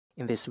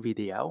In this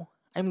video,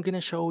 I'm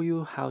gonna show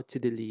you how to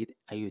delete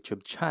a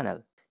YouTube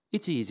channel.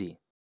 It's easy.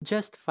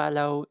 Just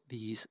follow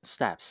these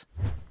steps.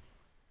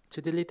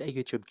 To delete a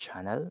YouTube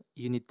channel,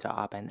 you need to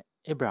open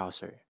a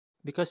browser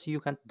because you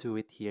can't do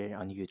it here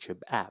on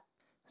YouTube app.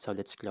 So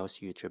let's close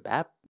YouTube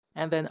app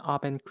and then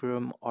open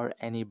Chrome or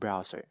any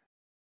browser.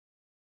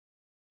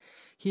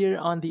 Here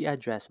on the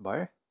address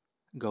bar,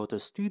 go to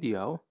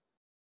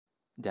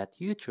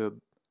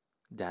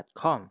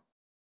studio.youtube.com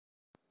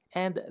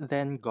and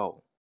then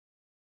go.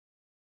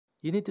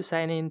 You need to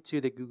sign in to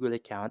the Google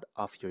account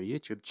of your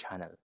YouTube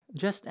channel.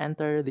 Just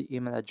enter the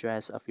email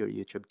address of your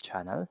YouTube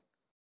channel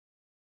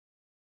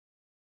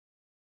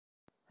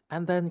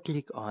and then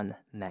click on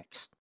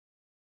Next.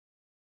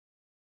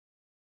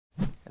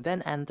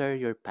 Then enter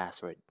your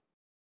password.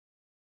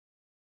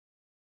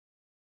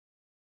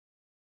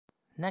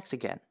 Next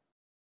again.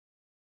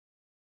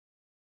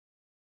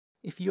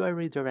 If you are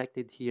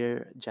redirected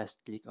here, just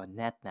click on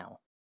Net Now.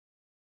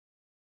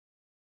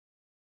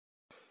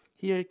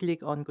 Here,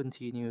 click on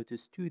Continue to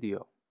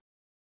Studio.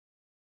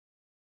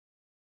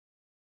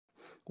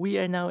 We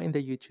are now in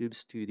the YouTube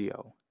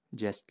Studio.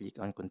 Just click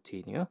on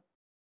Continue.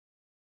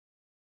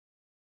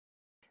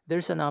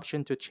 There's an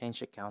option to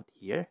change account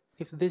here.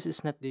 If this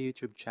is not the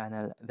YouTube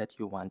channel that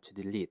you want to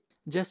delete,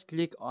 just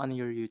click on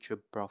your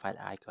YouTube profile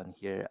icon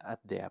here at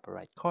the upper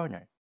right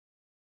corner.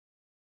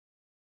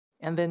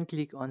 And then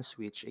click on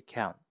Switch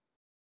Account.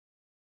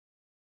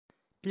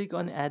 Click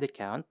on Add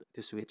Account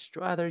to switch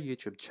to other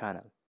YouTube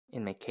channel.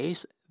 In my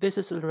case, this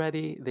is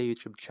already the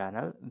YouTube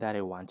channel that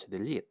I want to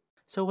delete.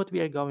 So what we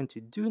are going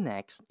to do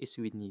next is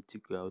we need to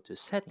go to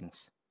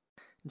Settings.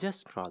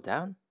 Just scroll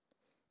down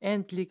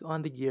and click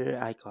on the gear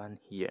icon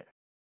here.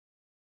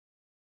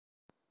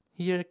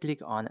 Here,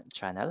 click on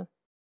Channel.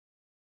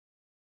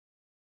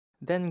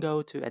 Then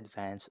go to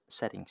Advanced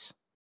Settings.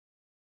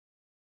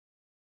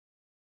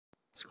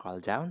 Scroll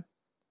down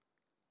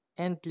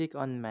and click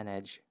on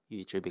Manage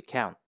YouTube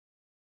Account.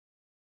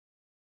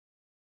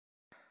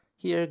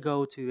 Here,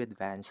 go to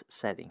Advanced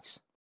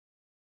Settings.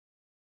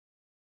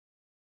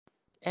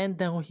 And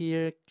now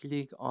here,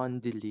 click on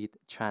Delete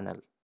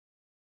Channel.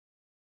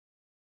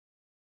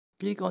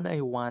 Click on I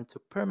want to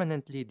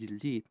permanently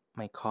delete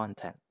my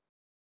content.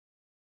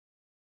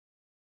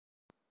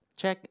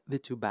 Check the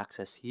two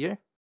boxes here.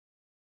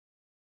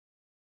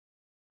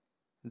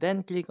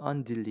 Then click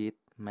on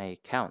Delete My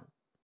Account.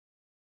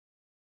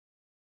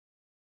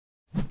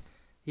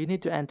 You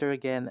need to enter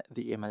again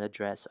the email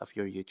address of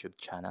your YouTube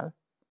channel.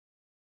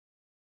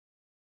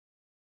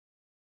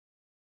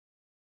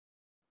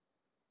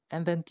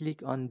 And then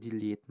click on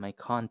Delete My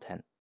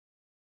Content.